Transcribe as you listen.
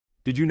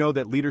Did you know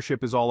that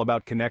leadership is all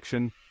about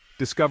connection?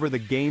 Discover the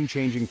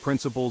game-changing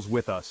principles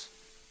with us.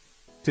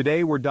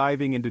 Today we're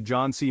diving into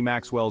John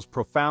Maxwell's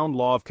profound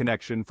law of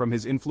connection from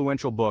his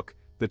influential book,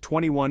 The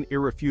 21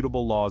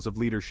 Irrefutable Laws of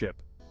Leadership,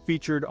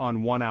 featured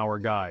on 1 Hour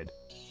Guide.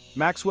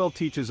 Maxwell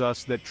teaches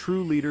us that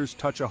true leaders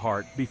touch a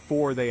heart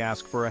before they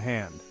ask for a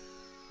hand.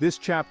 This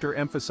chapter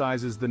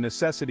emphasizes the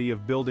necessity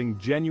of building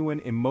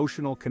genuine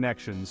emotional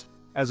connections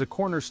as a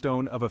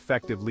cornerstone of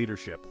effective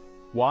leadership.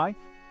 Why?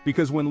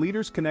 Because when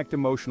leaders connect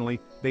emotionally,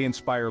 they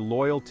inspire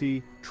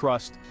loyalty,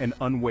 trust, and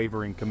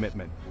unwavering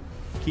commitment.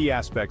 Key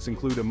aspects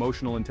include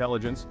emotional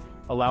intelligence,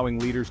 allowing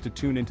leaders to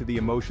tune into the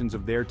emotions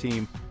of their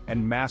team,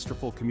 and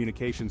masterful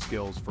communication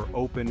skills for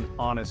open,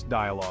 honest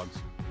dialogues.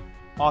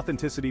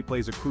 Authenticity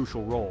plays a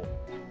crucial role.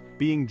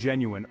 Being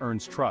genuine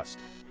earns trust.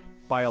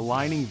 By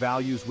aligning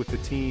values with the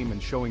team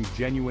and showing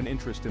genuine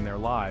interest in their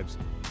lives,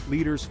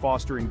 leaders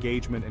foster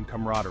engagement and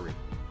camaraderie.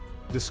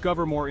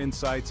 Discover more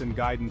insights and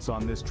guidance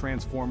on this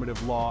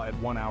transformative law at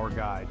 1 Hour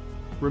Guide.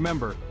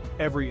 Remember,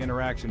 every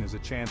interaction is a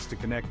chance to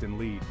connect and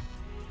lead.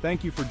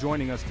 Thank you for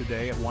joining us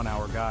today at 1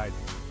 Hour Guide.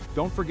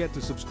 Don't forget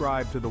to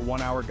subscribe to the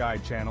 1 Hour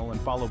Guide channel and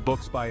follow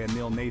Books by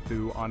Anil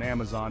Nathu on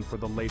Amazon for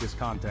the latest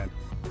content.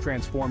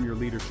 Transform your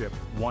leadership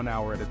 1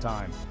 hour at a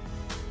time.